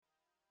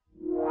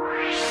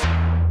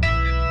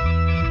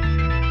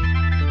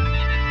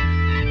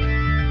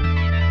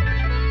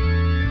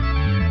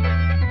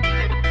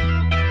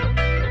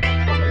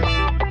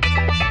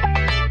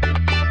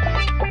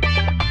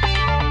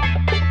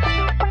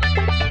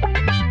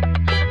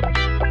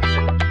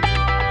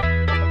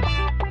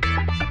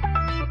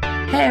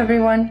Hey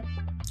everyone!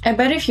 I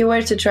bet if you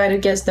were to try to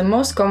guess the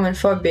most common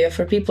phobia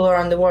for people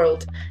around the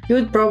world, you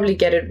would probably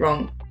get it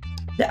wrong.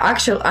 The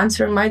actual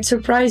answer might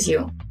surprise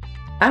you.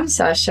 I'm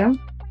Sasha.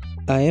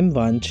 I am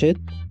Vanchhit.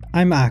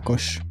 I'm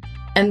Ákos.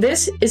 And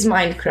this is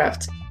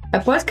MindCraft, a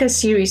podcast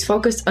series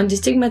focused on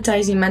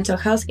destigmatizing mental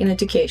health in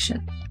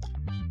education.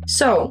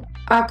 So,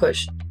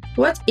 Ákos,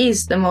 what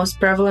is the most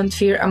prevalent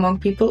fear among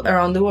people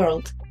around the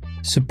world?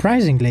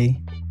 Surprisingly,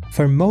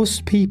 for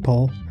most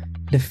people,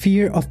 the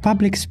fear of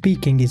public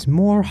speaking is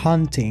more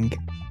haunting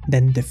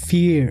than the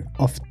fear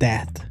of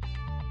death.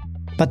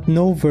 But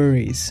no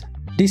worries,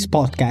 this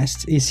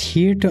podcast is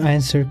here to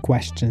answer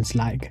questions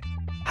like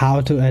how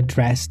to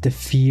address the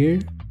fear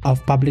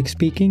of public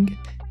speaking,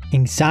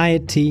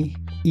 anxiety,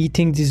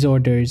 eating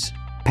disorders,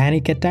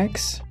 panic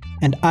attacks,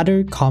 and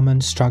other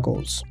common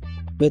struggles.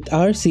 With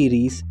our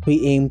series,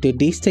 we aim to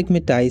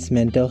destigmatize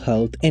mental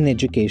health in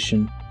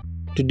education.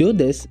 To do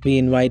this, we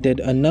invited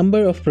a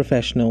number of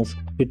professionals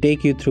to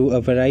take you through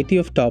a variety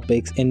of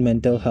topics in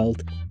mental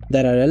health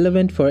that are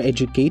relevant for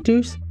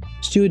educators,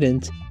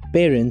 students,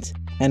 parents,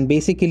 and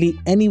basically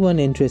anyone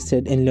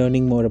interested in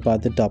learning more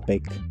about the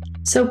topic.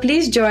 So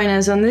please join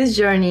us on this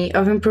journey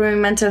of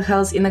improving mental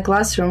health in the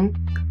classroom,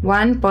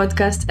 one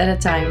podcast at a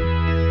time.